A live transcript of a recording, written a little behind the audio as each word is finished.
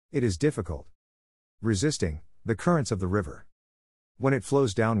It is difficult. Resisting the currents of the river. When it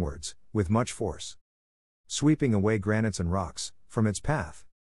flows downwards, with much force. Sweeping away granites and rocks, from its path.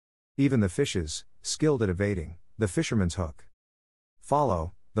 Even the fishes, skilled at evading, the fisherman's hook.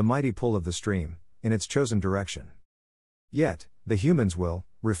 Follow, the mighty pull of the stream, in its chosen direction. Yet, the human's will,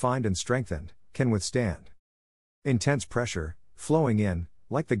 refined and strengthened, can withstand intense pressure, flowing in,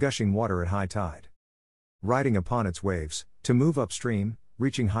 like the gushing water at high tide. Riding upon its waves, to move upstream,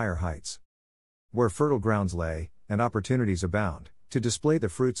 reaching higher heights. Where fertile grounds lay, and opportunities abound, to display the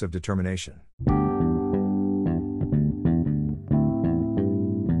fruits of determination.